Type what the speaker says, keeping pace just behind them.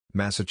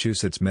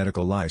Massachusetts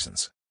medical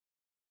license.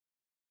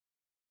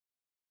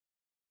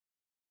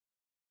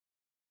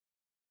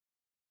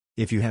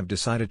 If you have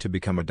decided to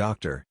become a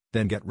doctor,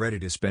 then get ready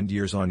to spend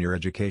years on your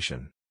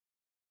education.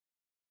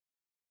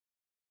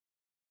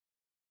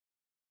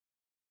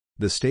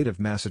 The state of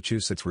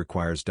Massachusetts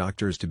requires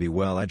doctors to be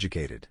well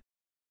educated.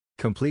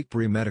 Complete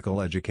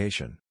pre-medical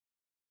education.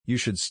 You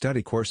should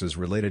study courses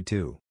related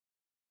to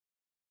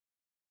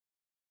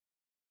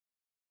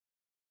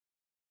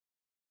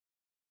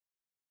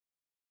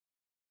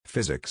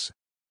physics,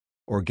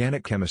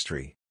 organic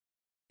chemistry,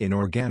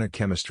 inorganic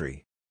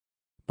chemistry,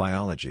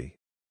 biology.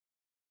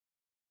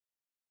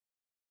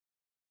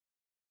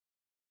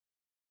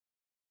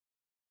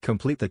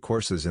 Complete the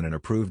courses in an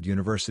approved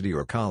university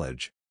or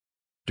college.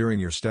 During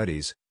your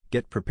studies,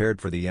 get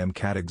prepared for the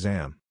MCAT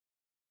exam.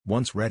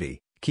 Once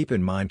ready, keep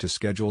in mind to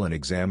schedule an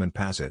exam and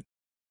pass it.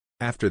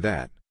 After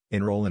that,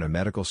 enroll in a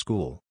medical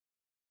school.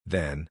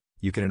 Then,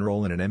 you can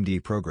enroll in an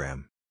MD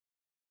program.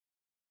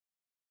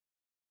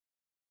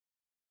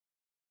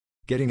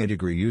 Getting a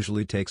degree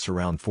usually takes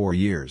around 4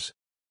 years.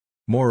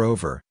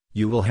 Moreover,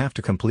 you will have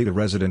to complete a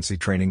residency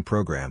training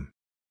program.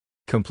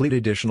 Complete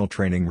additional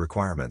training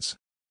requirements.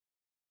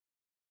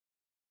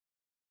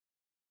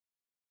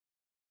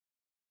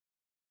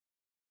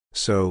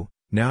 So,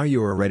 now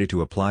you are ready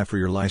to apply for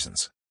your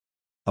license.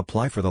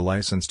 Apply for the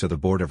license to the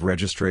Board of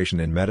Registration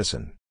in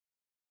Medicine.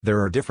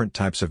 There are different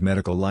types of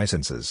medical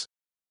licenses.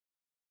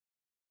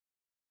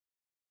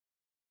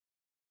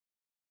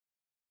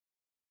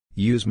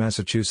 Use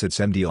Massachusetts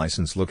MD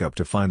license lookup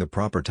to find the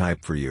proper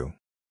type for you.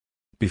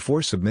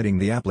 Before submitting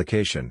the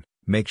application,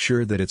 make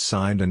sure that it's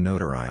signed and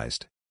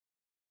notarized.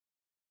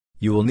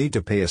 You will need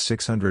to pay a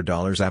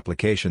 $600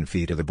 application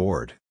fee to the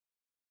board.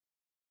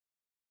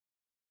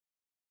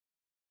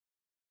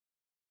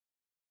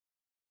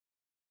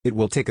 It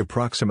will take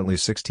approximately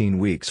 16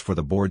 weeks for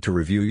the board to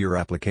review your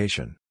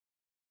application.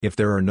 If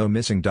there are no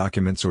missing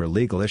documents or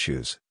legal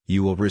issues,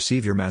 you will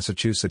receive your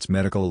Massachusetts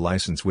medical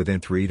license within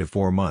 3 to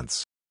 4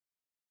 months.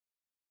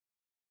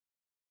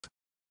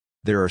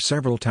 There are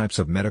several types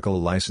of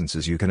medical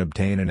licenses you can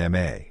obtain in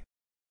MA.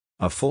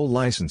 A full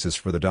license is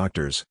for the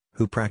doctors,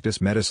 who practice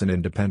medicine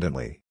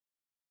independently.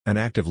 An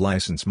active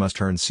license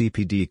must earn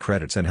CPD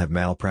credits and have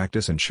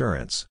malpractice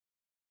insurance.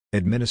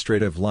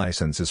 Administrative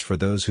license is for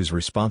those whose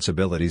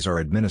responsibilities are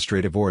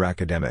administrative or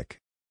academic.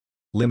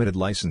 Limited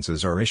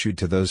licenses are issued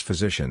to those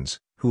physicians,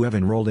 who have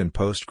enrolled in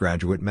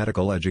postgraduate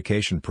medical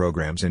education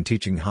programs in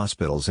teaching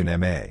hospitals in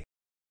MA.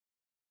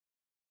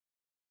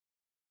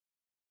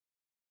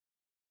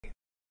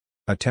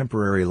 A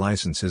temporary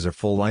license is a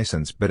full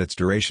license but its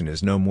duration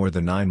is no more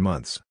than 9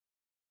 months.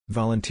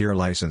 Volunteer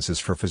license is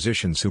for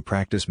physicians who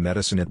practice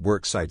medicine at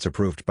work sites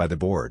approved by the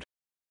board.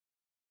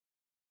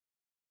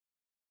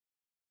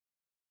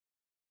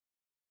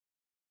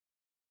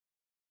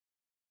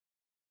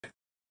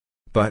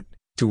 But,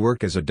 to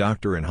work as a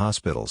doctor in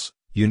hospitals,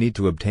 you need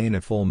to obtain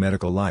a full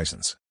medical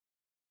license.